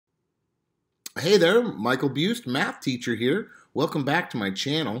Hey there, Michael Bust, math teacher here. Welcome back to my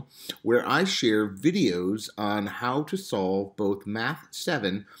channel where I share videos on how to solve both Math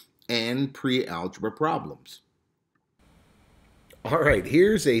 7 and pre-algebra problems. All right,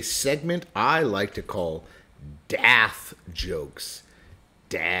 here's a segment I like to call DAF jokes.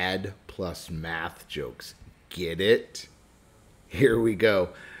 Dad plus math jokes. Get it? Here we go.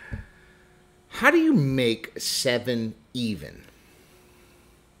 How do you make 7 even?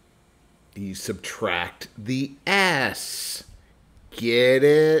 You subtract the S. Get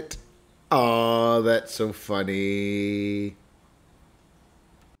it? Oh, that's so funny.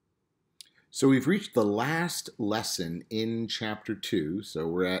 So we've reached the last lesson in Chapter 2. So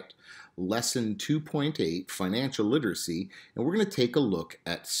we're at Lesson 2.8, Financial Literacy, and we're going to take a look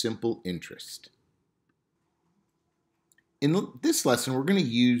at simple interest. In this lesson, we're going to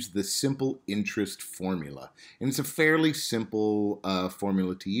use the simple interest formula. And it's a fairly simple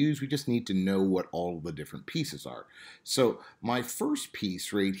formula to use. We just need to know what all the different pieces are. So my first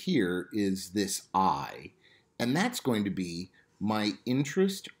piece right here is this I, and that's going to be my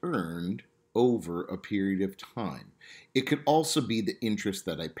interest earned over a period of time. It could also be the interest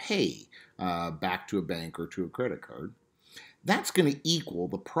that I pay back to a bank or to a credit card. That's going to equal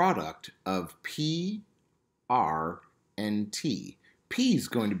the product of P, R, and T. P is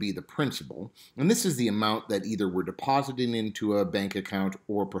going to be the principal, and this is the amount that either we're depositing into a bank account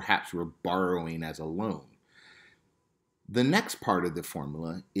or perhaps we're borrowing as a loan. The next part of the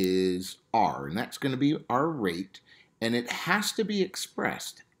formula is R, and that's going to be our rate, and it has to be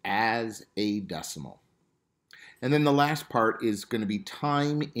expressed as a decimal. And then the last part is going to be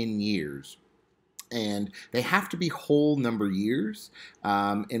time in years. And they have to be whole number years,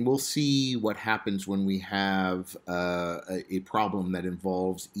 and we'll see what happens when we have a problem that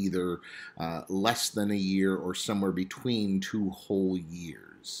involves either less than a year or somewhere between 2 whole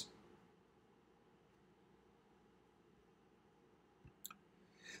years.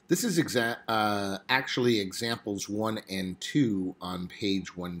 This is actually examples 1 and 2 on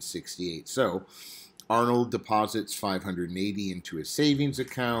page 168. So Arnold deposits $580 into his savings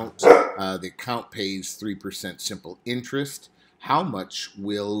account. The account pays 3% simple interest. How much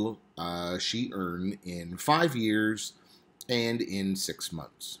will she earn in 5 years and in 6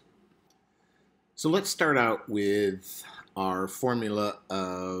 months? So let's start out with our formula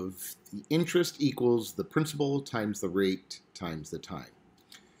of the interest equals the principal times the rate times the time.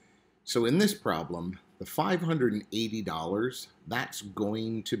 So in this problem, the $580, that's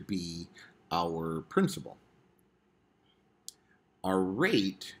going to be our principal. Our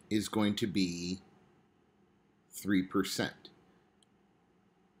rate is going to be 3%.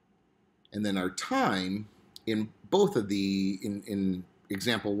 And then our time, in both of in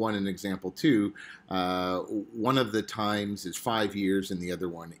example 1 and example 2, one of the times is 5 years and the other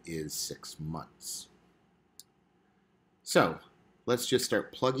one is 6 months. So let's just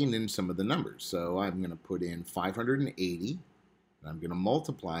start plugging in some of the numbers. So I'm going to put in 580. And I'm going to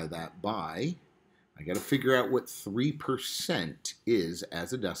multiply that by, I got to figure out what 3% is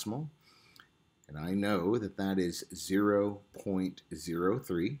as a decimal. And I know that that is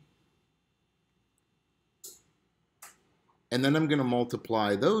 0.03. And then I'm going to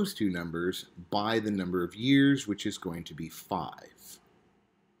multiply those two numbers by the number of years, which is going to be 5.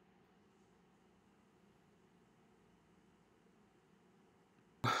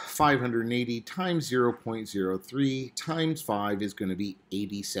 $580 times 0.03 times 5 is going to be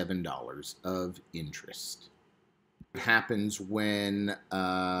 $87 of interest. What happens when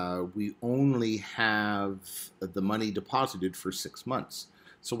we only have the money deposited for 6 months?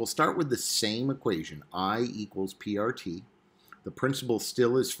 So we'll start with the same equation. I equals PRT. The principal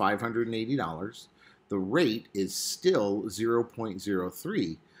still is $580. The rate is still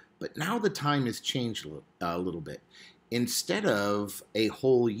 0.03, but now the time has changed a little bit. Instead of a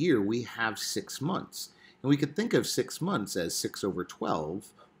whole year, we have 6 months. And we could think of 6 months as 6 over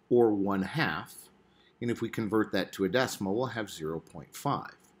 12, or 1/2. And if we convert that to a decimal, we'll have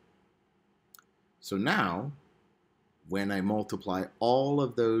 0.5. So now, when I multiply all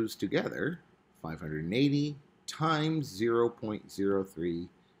of those together, 580 times 0.03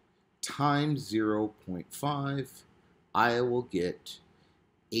 times 0.5, I will get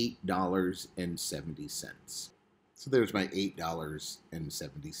 $8.70. So there's my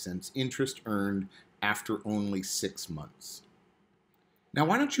 $8.70 interest earned after only 6 months. Now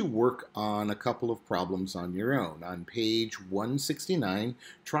why don't you work on a couple of problems on your own? On page 169,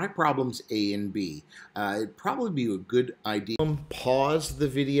 try problems A and B. It'd probably be a good idea. Pause the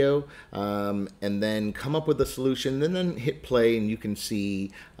video and then come up with a solution, and then hit play and you can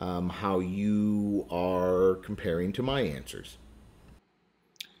see how you are comparing to my answers.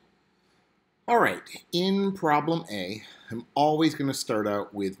 All right, in problem A, I'm always going to start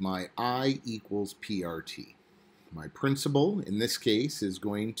out with my I equals PRT. My principal in this case is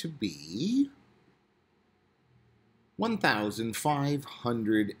going to be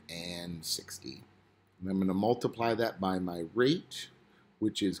 1,560. And I'm going to multiply that by my rate,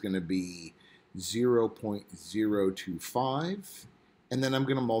 which is going to be 0.025. And then I'm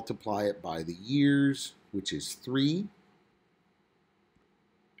going to multiply it by the years, which is 3.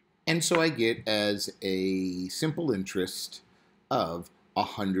 And so I get as a simple interest of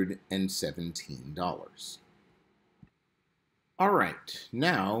 $117. All right,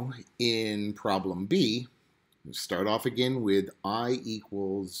 now in problem B, we'll start off again with I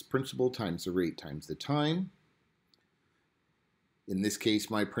equals principal times the rate times the time. In this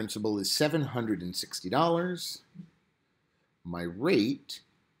case, my principal is $760. My rate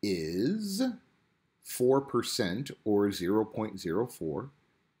is 4% or 0.04.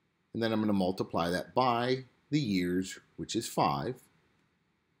 And then I'm going to multiply that by the years, which is 5.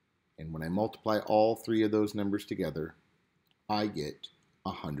 And when I multiply all three of those numbers together, I get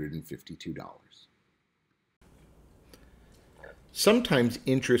 $152. Sometimes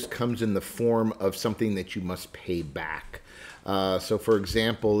interest comes in the form of something that you must pay back. So for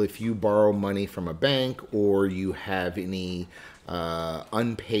example, if you borrow money from a bank or you have any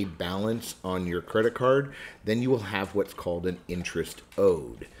unpaid balance on your credit card, then you will have what's called an interest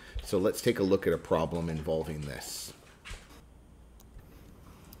owed. So let's take a look at a problem involving this.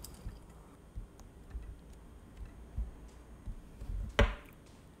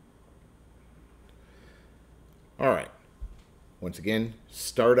 All right. Once again,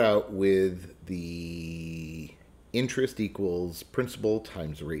 start out with the interest equals principal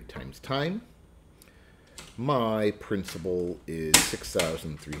times rate times time. My principal is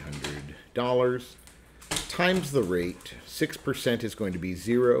 $6,300 times the rate. 6% is going to be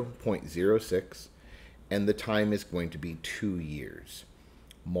 0.06, and the time is going to be 2 years.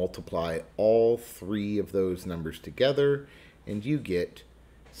 Multiply all three of those numbers together, and you get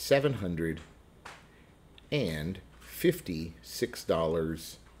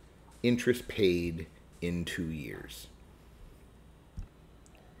 $756 interest paid in 2 years.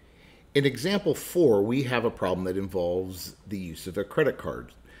 In example 4, we have a problem that involves the use of a credit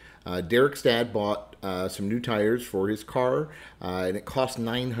card. Derek's dad bought some new tires for his car, and it cost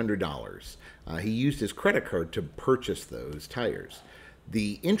 $900. He used his credit card to purchase those tires.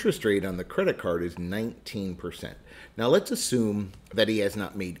 The interest rate on the credit card is 19%. Now let's assume that he has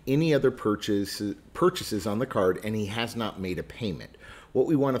not made any other purchases on the card and he has not made a payment. What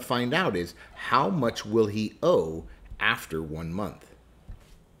we want to find out is how much will he owe after 1 month.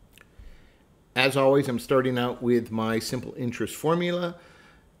 As always, I'm starting out with my simple interest formula,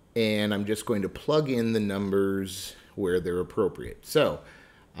 and I'm just going to plug in the numbers where they're appropriate. So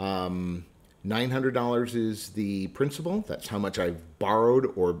 $900 is the principal. That's how much I've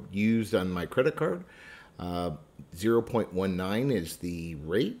borrowed or used on my credit card. 0.19 is the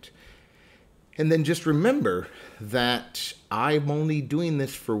rate. And then just remember that I'm only doing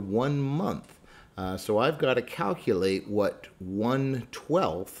this for 1 month. So I've got to calculate what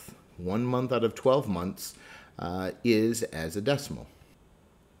 1/12, 1 month out of 12 months, is as a decimal.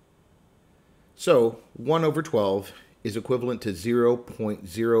 So 1/12 is equivalent to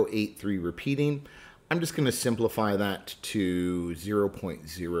 0.083 repeating. I'm just going to simplify that to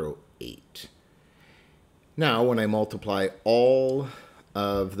 0.08. Now, when I multiply all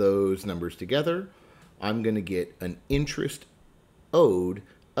of those numbers together, I'm going to get an interest owed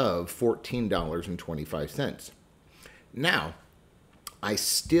of $14.25. Now, I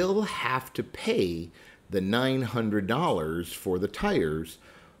still have to pay the $900 for the tires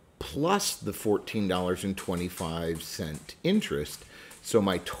plus the $14.25 interest. So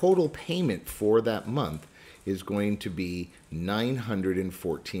my total payment for that month is going to be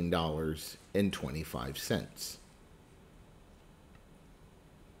 $914.25.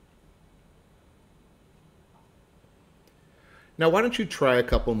 Now, why don't you try a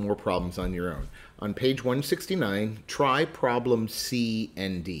couple more problems on your own? On page 169, try problem C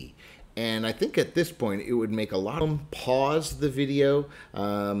and D. And I think at this point, it would make a lot of them pause the video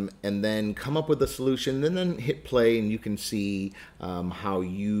and then come up with a solution, and then hit play, and you can see how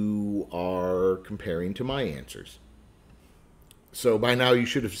you are comparing to my answers. So by now, you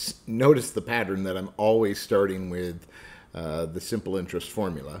should have noticed the pattern that I'm always starting with the simple interest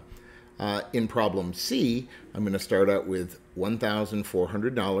formula. In problem C, I'm going to start out with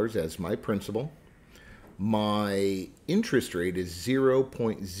 $1,400 as my principal. My interest rate is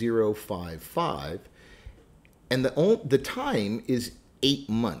 0.055, and the time is 8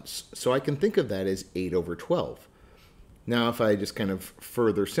 months. So I can think of that as 8/12. Now, if I just kind of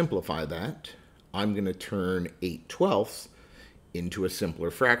further simplify that, I'm going to turn 8/12 into a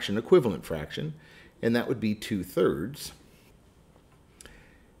simpler fraction, equivalent fraction, and that would be 2/3.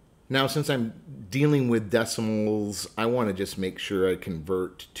 Now, since I'm dealing with decimals, I want to just make sure I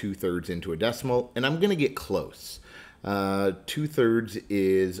convert 2/3 into a decimal, and I'm going to get close. 2/3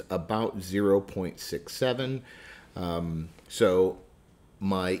 is about 0.67. So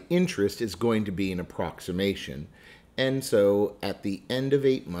my interest is going to be an approximation. And so at the end of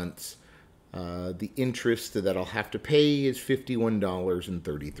 8 months, the interest that I'll have to pay is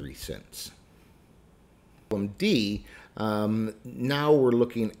 $51.33. Problem D, now we're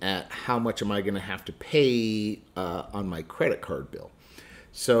looking at how much am I going to have to pay on my credit card bill.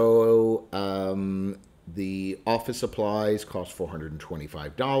 So the office supplies cost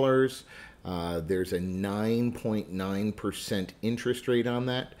 $425. There's a 9.9% interest rate on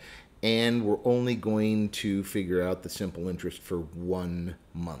that, and we're only going to figure out the simple interest for 1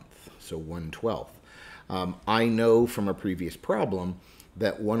 month, so 1/12. I know from a previous problem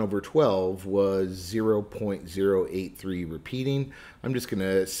that 1/12 was 0.083 repeating. I'm just going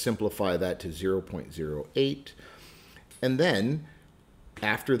to simplify that to 0.08. And then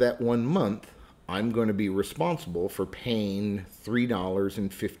after that 1 month, I'm going to be responsible for paying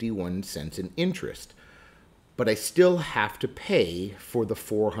 $3.51 in interest. But I still have to pay for the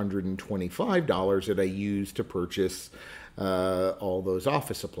 $425 that I used to purchase all those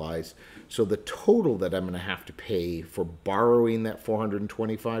office supplies. So the total that I'm going to have to pay for borrowing that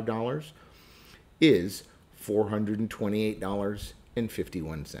 $425 is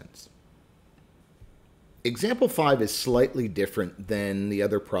 $428.51. Example 5 is slightly different than the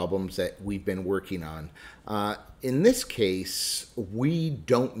other problems that we've been working on. In this case, we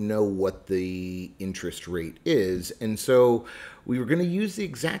don't know what the interest rate is, and so we were going to use the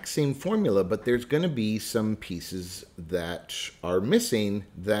exact same formula, but there's going to be some pieces that are missing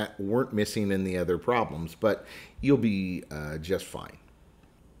that weren't missing in the other problems, but you'll be just fine.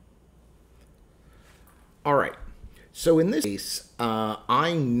 All right. So in this case,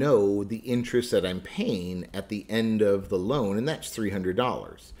 I know the interest that I'm paying at the end of the loan, and that's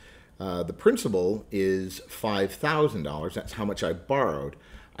 $300. The principal is $5,000. That's how much I borrowed.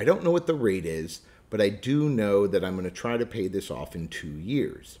 I don't know what the rate is, but I do know that I'm going to try to pay this off in 2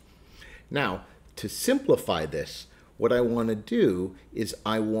 years. Now, to simplify this, what I want to do is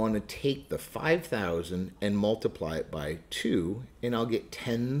I want to take the 5,000 and multiply it by 2, and I'll get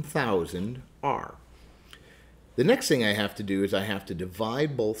 10,000 R. The next thing I have to do is I have to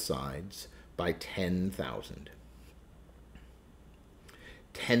divide both sides by 10,000.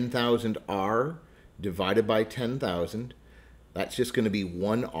 10,000 R divided by 10,000, that's just going to be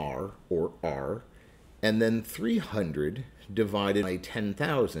 1 R, or R. And then 300 divided by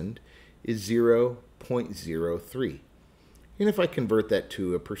 10,000 is 0.03. And if I convert that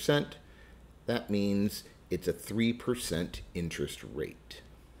to a percent, that means it's a 3% interest rate.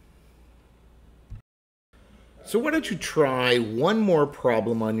 So why don't you try one more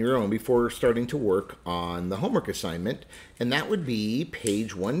problem on your own before starting to work on the homework assignment, and that would be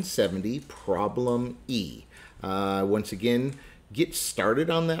page 170, problem E. Once again, get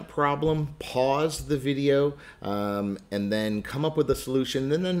started on that problem, pause the video, and then come up with a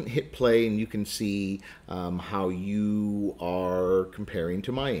solution, and then hit play, and you can see how you are comparing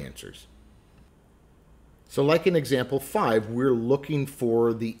to my answers. So like in example 5, we're looking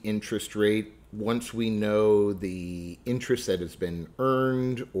for the interest rate. Once we know the interest that has been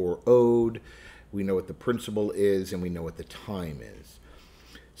earned or owed, we know what the principal is, and we know what the time is.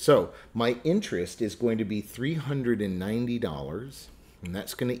 So my interest is going to be $390, and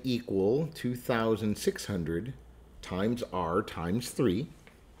that's going to equal 2,600 times R times 3.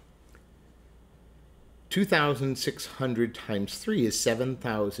 2,600 times 3 is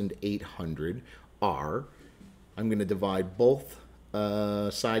 7,800 R. I'm going to divide both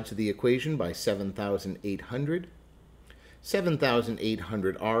sides of the equation by 7,800.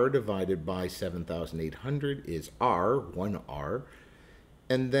 7,800 R divided by 7,800 is R, 1 R.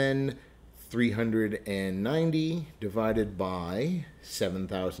 And then 390 divided by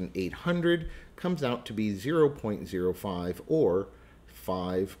 7,800 comes out to be 0.05, or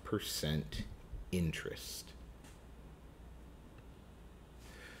 5% interest.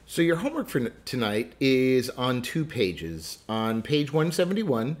 So your homework for tonight is on 2 pages. On page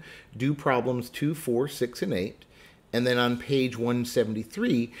 171, do problems 2, 4, 6, and 8. And then on page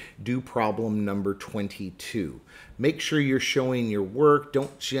 173, do problem number 22. Make sure you're showing your work.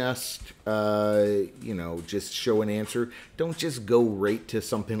 Don't just, just show an answer. Don't just go right to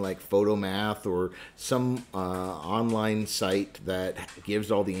something like PhotoMath or some online site that gives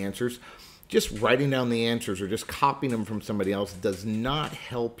all the answers. just writing down the answers or just copying them from somebody else does not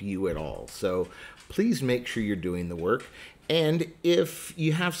help you at all. So please make sure you're doing the work. And if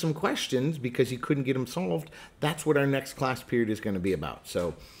you have some questions because you couldn't get them solved, that's what our next class period is going to be about.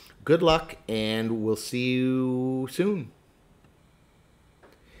 So good luck, and we'll see you soon.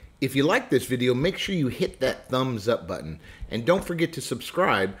 If you like this video, make sure you hit that thumbs up button. And don't forget to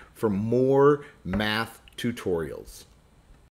subscribe for more math tutorials.